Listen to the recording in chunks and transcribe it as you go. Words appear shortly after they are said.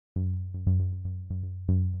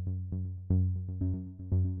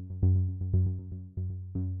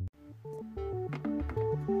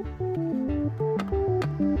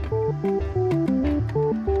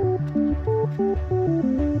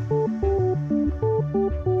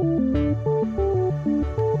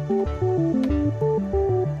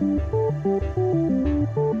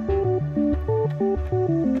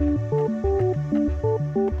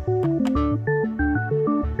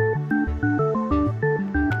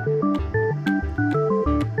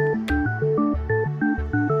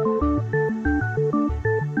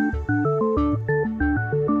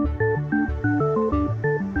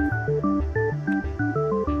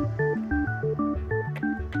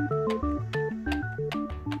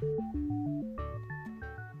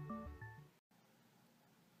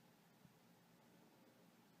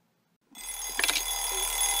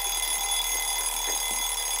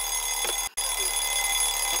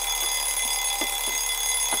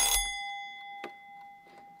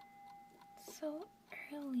So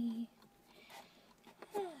early.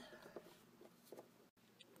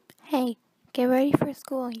 Hey, get ready for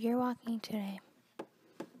school. You're walking today.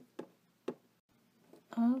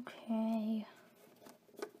 Okay.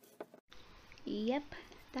 Yep,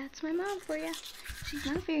 that's my mom for you. She's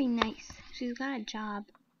not very nice. She's got a job.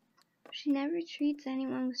 She never treats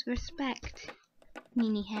anyone with respect.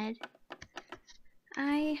 Meanie head.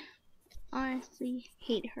 I honestly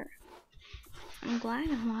hate her. I'm glad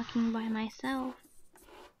I'm walking by myself.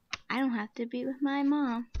 I don't have to be with my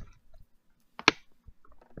mom.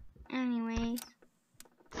 Anyways,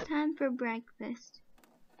 it's time for breakfast.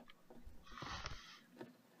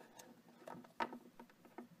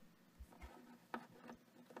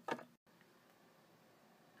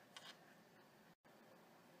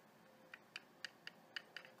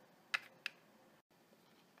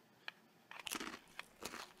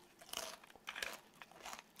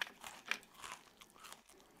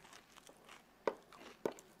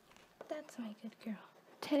 That's my good girl.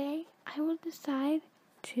 Today, I will decide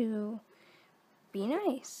to be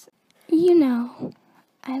nice. You know,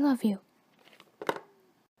 I love you.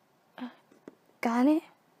 Got it?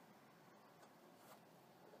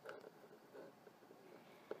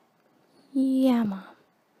 Yeah, Mom.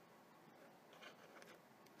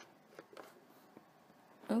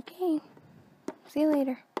 Okay. See you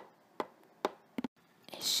later.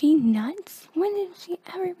 Is she nuts? When did she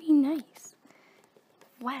ever be nice?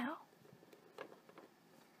 Wow.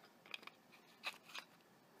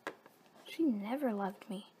 She never loved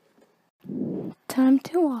me. Time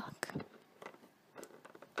to walk.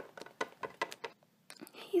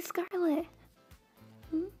 Hey, Scarlett.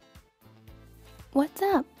 What's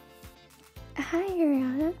up? Hi,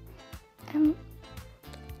 Arianna. I'm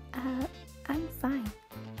fine.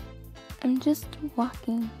 I'm just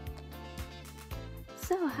walking.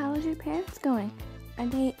 So, how is your parents going? Are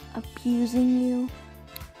they abusing you?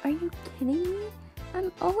 Are you kidding me?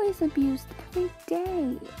 I'm always abused every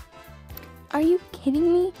day. Are you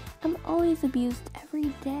kidding me? I'm always abused every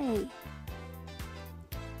day.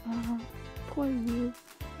 Oh, poor you.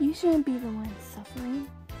 You shouldn't be the one suffering.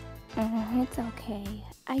 It's okay.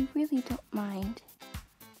 I really don't mind.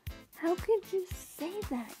 How could you say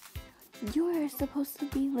that? You are supposed to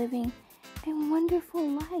be living a wonderful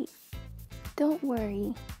life. Don't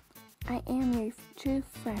worry. I am your true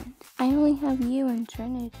friend. I only have you and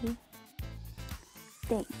Trinity.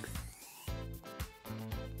 Thanks.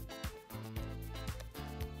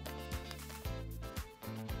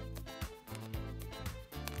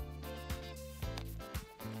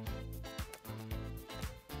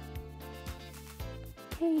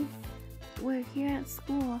 Hey, we're here at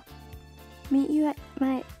school. Meet you at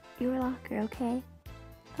your locker, okay?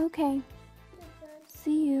 Okay.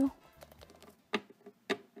 See you.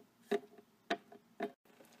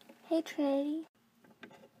 Hey, Trinity.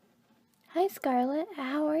 Hi, Scarlett.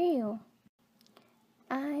 How are you?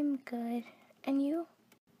 I'm good. And you?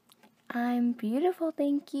 I'm beautiful,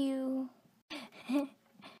 thank you.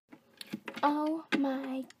 Oh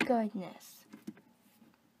my goodness.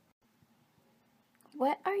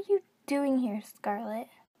 What are you doing here, Scarlett?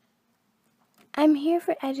 I'm here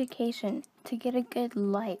for education, to get a good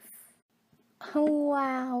life. Oh,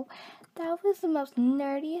 wow. That was the most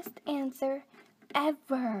nerdiest answer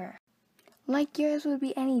ever. Like yours would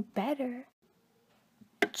be any better.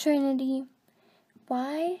 Trinity,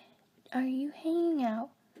 why are you hanging out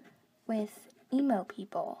with emo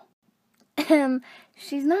people?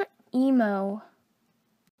 She's not emo.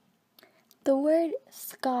 The word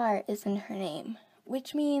scar is in her name,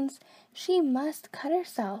 which means she must cut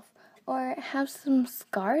herself or have some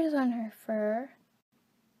scars on her fur.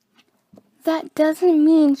 That doesn't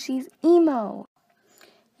mean she's emo.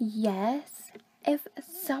 Yes, if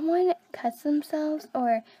someone cuts themselves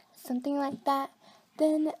or something like that,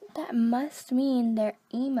 then that must mean they're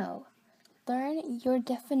emo. Learn your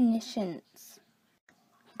definitions.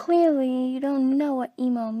 Clearly, you don't know what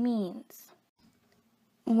emo means.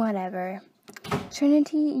 Whatever.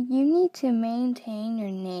 Trinity, you need to maintain your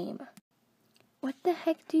name. What the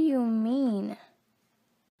heck do you mean?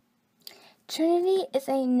 Trinity is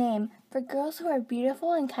a name for girls who are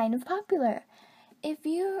beautiful and kind of popular. If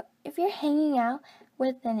you're hanging out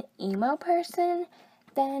with an emo person,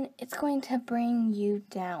 then it's going to bring you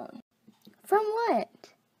down. From what?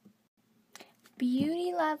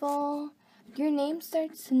 Beauty level. Your name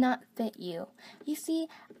starts to not fit you. You see,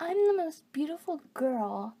 I'm the most beautiful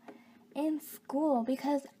girl in school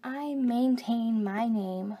because I maintain my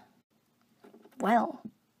name well.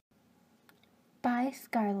 Bye,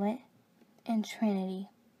 Scarlett and Trinity.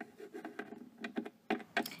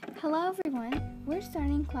 Hello, everyone. We're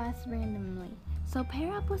starting class randomly, so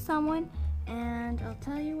pair up with someone, and I'll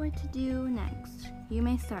tell you what to do next. You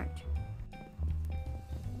may start.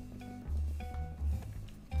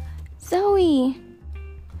 Zoe!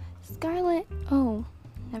 Scarlett, oh,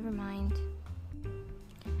 never mind.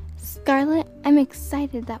 Scarlett, I'm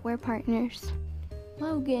excited that we're partners.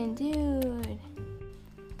 Logan, dude.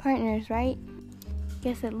 Partners, right?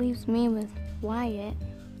 Guess it leaves me with Wyatt.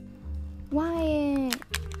 Wyatt!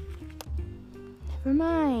 Never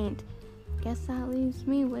mind. Guess that leaves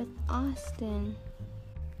me with Austin.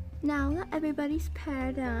 Now that everybody's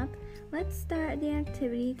paired up, let's start the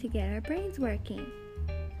activity to get our brains working.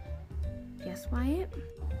 Yes, Wyatt?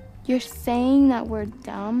 You're saying that we're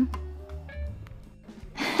dumb?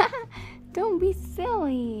 Don't be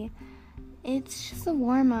silly. It's just a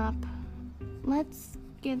warm-up. Let's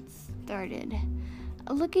get started.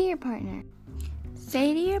 Look at your partner.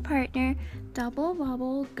 Say to your partner, double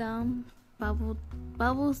bubble gum,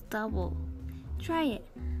 bubbles double. Try it.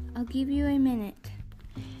 I'll give you a minute.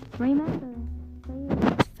 Remember, say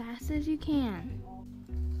it as fast as you can.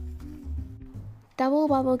 Double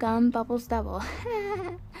bubble gum, bubbles double.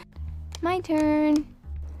 My turn.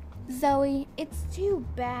 Zoe, it's too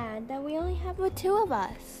bad that we only have the two of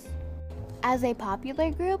us. As a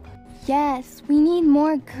popular group, yes, we need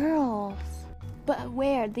more girls. But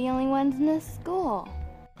we're the only ones in this school.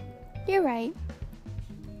 You're right.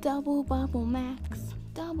 Double bubble, Max.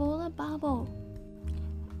 Double a bubble.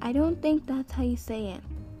 I don't think that's how you say it.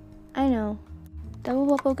 I know. Double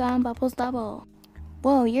bubble gum, bubbles double.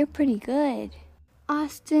 Whoa, you're pretty good.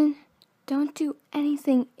 Austin, don't do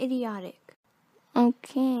anything idiotic.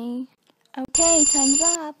 Okay. Okay, time's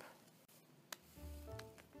up.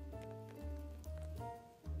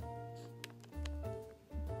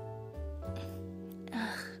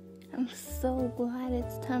 I'm so glad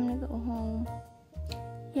it's time to go home.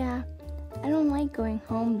 Yeah, I don't like going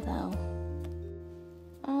home though.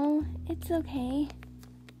 Oh, it's okay.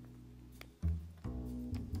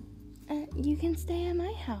 You can stay at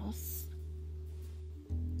my house.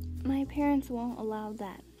 My parents won't allow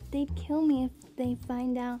that. They'd kill me if they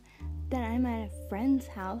find out that I'm at a friend's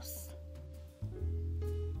house.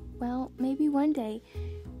 Well, maybe one day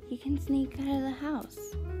you can sneak out of the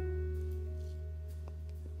house.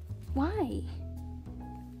 Why?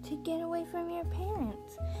 To get away from your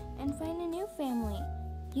parents and find a new family.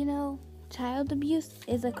 You know, child abuse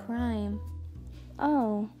is a crime.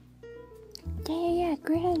 Oh. Yeah,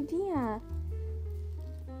 great idea.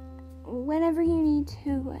 Whenever you need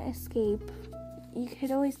to escape, you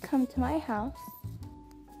could always come to my house.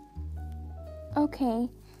 Okay,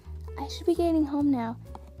 I should be getting home now.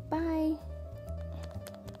 Bye.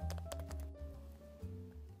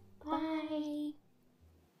 Bye.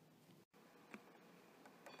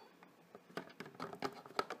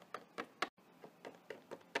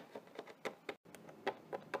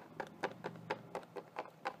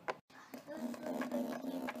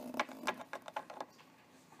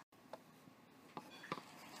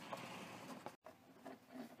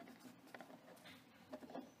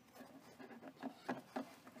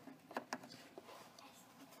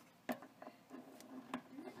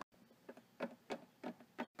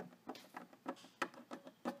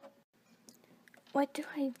 What do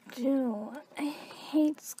I do? I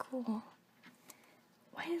hate school.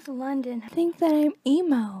 Why does London think that I'm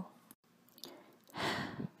emo?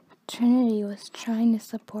 Trinity was trying to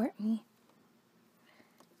support me.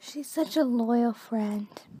 She's such a loyal friend.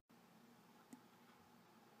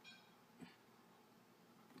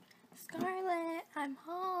 Scarlett, I'm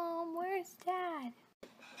home. Where's Dad?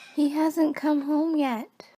 He hasn't come home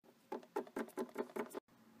yet.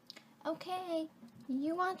 Okay,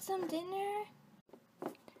 you want some dinner?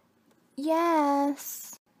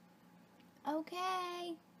 Yes.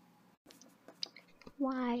 Okay.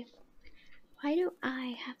 Why? Why do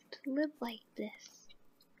I have to live like this?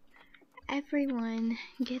 everyone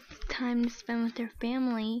gets time to spend with their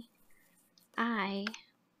family, I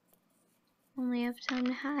only have time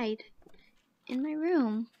to hide in my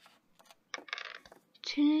room.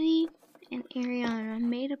 Trinity and Arianna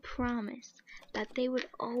made a promise that they would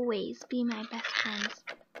always be my best friends,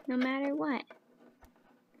 no matter what.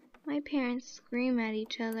 My parents scream at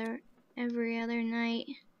each other every other night.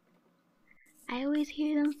 I always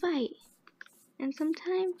hear them fight, and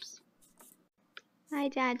sometimes my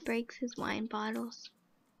dad breaks his wine bottles.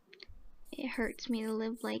 It hurts me to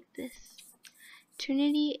live like this.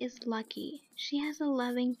 Trinity is lucky. She has a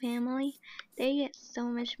loving family. They get so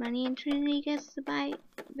much money, and Trinity gets to buy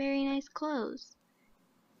very nice clothes.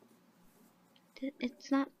 It's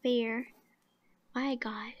not fair. Why,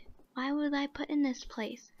 God? Why was I put in this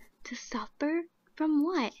place? To suffer? From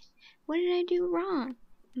what? What did I do wrong?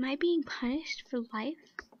 Am I being punished for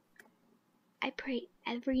life? I pray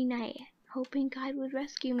every night, hoping God would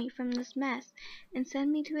rescue me from this mess and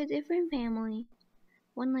send me to a different family,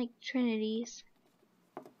 one like Trinity's.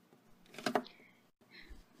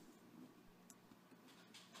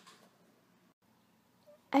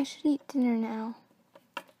 I should eat dinner now.